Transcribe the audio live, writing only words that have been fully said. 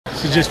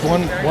This is just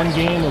one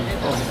game of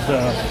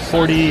the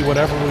 40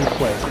 whatever we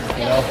play.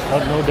 You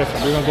know, no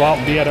different. We're gonna go out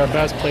and be at our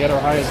best, play at our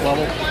highest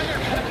level.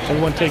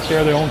 Everyone take care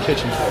of their own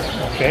kitchen first,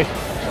 okay?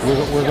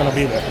 We're gonna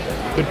be there.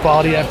 Good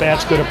quality at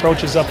bats, good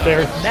approaches up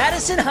there.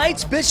 Madison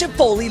Heights Bishop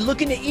Foley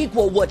looking to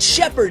equal what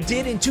Shepherd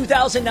did in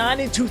 2009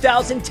 and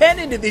 2010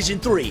 in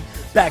Division III.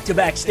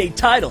 Back-to-back state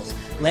titles.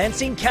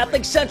 Lansing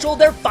Catholic Central,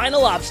 their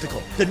final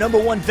obstacle. The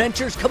 #1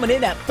 Ventures coming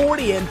in at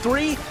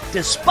 40-3,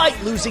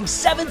 despite losing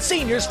 7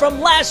 seniors from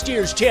last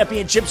year's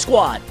championship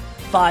squad.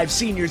 5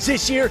 seniors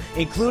this year,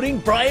 including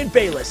Brian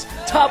Bayless.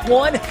 Top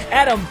 1,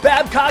 Adam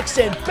Babcock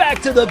sent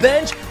back to the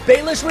bench.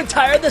 Bayless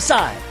retired the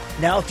side.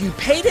 Now, if you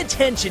paid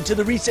attention to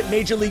the recent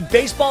Major League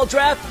Baseball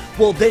draft,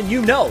 well, then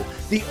you know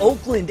the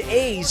Oakland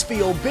A's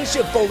feel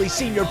Bishop Foley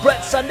senior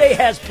Brett Sunday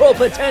has pro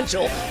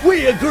potential.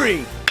 We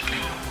agree.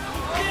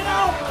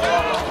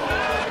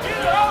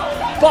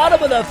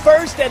 Bottom of the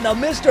first, and the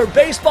Mr.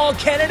 Baseball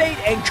candidate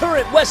and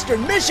current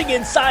Western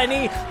Michigan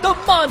signee, the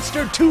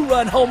monster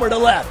 2-run homer to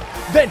left.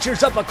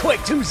 Ventures up a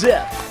quick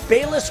 2-zip.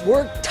 Bayless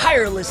worked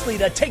tirelessly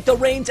to take the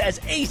reins as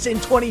ace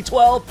in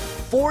 2012.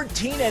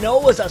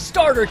 14-0 as a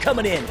starter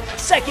coming in.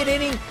 Second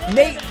inning,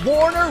 Nate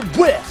Warner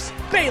whiffs.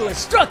 Bayless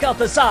struck out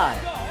the side.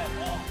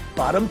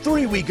 Bottom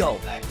 3 we go.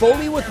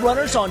 Foley with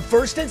runners on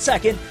first and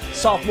second.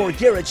 Sophomore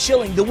Garrett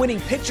Schilling, the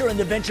winning pitcher in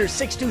the Ventures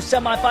 6-2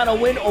 semifinal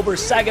win over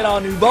Saginaw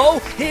Nouveau.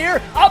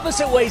 Here,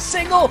 opposite way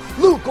single.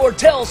 Luke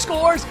Ortel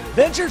scores.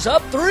 Ventures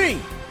up 3.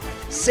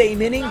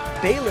 Same inning,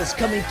 Bayless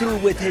coming through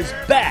with his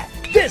bat.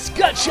 This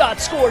gut shot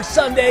scores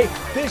Sunday.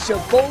 Bishop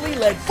Foley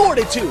led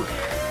 4-2.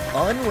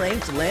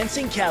 Unranked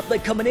Lansing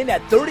Catholic coming in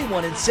at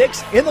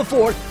 31-6 in the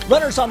 4th.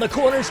 Runners on the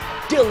corners.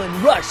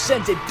 Dylan Rush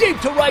sends it deep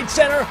to right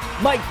center.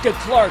 Mike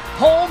DeClark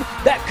home.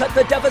 That cut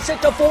the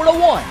deficit to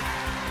 4-1.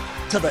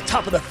 To the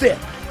top of the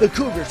 5th, the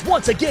Cougars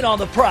once again on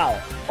the prowl.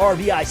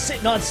 RBI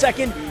sitting on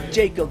second.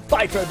 Jacob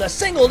Pfeiffer the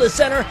single to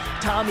center.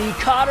 Tommy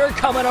Cotter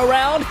coming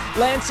around.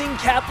 Lansing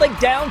Catholic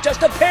down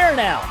just a pair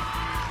now.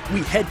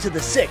 We head to the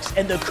 6th,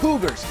 and the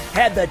Cougars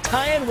had the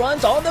tying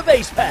runs on the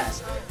base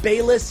pass.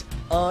 Bayless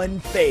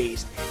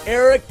unfazed.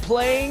 Eric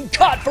Plain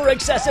caught for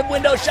excessive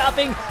window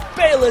shopping.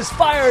 Bayless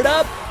fired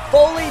up.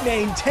 Foley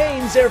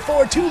maintains their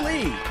 4-2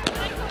 lead.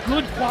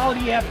 Good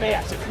quality at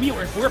bats.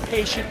 If we're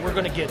patient, we're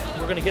gonna get it.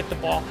 We're gonna get the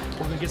ball.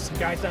 We're gonna get some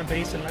guys on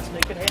base, and let's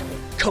make it happen.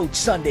 Coach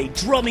Sunday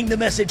drumming the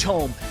message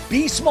home.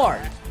 Be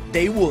smart.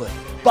 They would.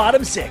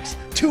 Bottom 6,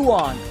 2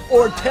 on.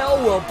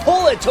 Ortel will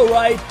pull it to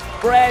right.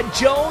 Brad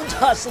Jones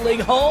hustling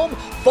home.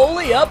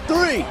 Foley up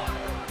 3.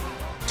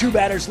 2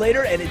 batters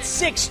later, and it's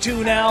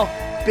 6-2 now.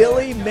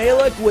 Billy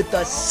Malik with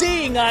the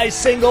seeing eye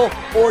single.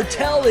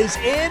 Ortel is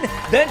in.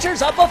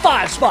 Ventures up a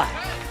 5 spot.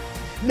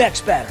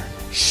 Next batter,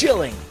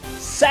 Schilling.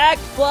 Sack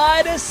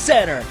fly to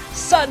center.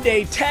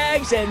 Sunday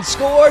tags and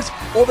scores.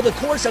 Over the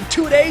course of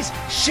 2 days,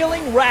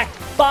 Schilling racked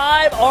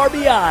 5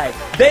 RBI.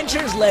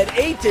 Ventures led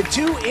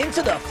 8-2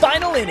 into the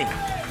final inning.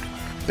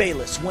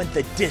 Bayless went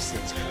the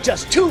distance.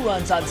 Just 2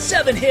 runs on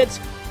 7 hits.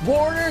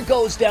 Warner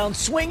goes down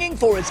swinging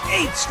for his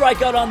 8th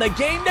strikeout on the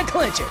game to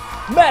clinch it.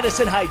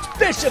 Madison Heights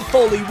Bishop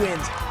Foley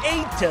wins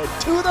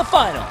 8-2 the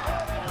final.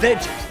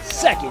 Ventures'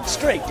 2nd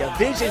straight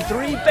Division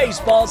III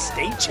baseball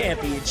state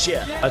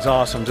championship. That's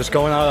awesome. Just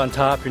going out on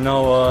top, you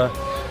know,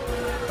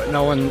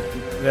 knowing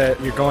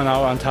that you're going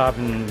out on top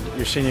in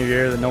your senior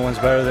year, that no one's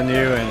better than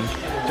you,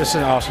 and just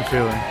an awesome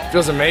feeling.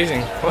 Feels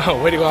amazing.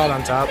 Wow, way to go out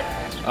on top.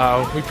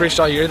 We preached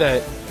all year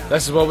that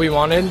this is what we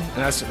wanted,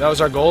 and that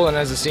was our goal, and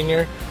as a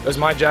senior, it was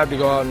my job to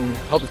go out and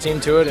help the team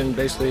to it and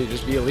basically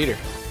just be a leader.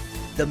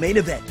 The main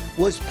event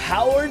was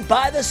powered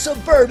by the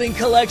Suburban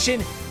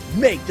Collection.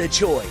 Make the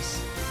choice.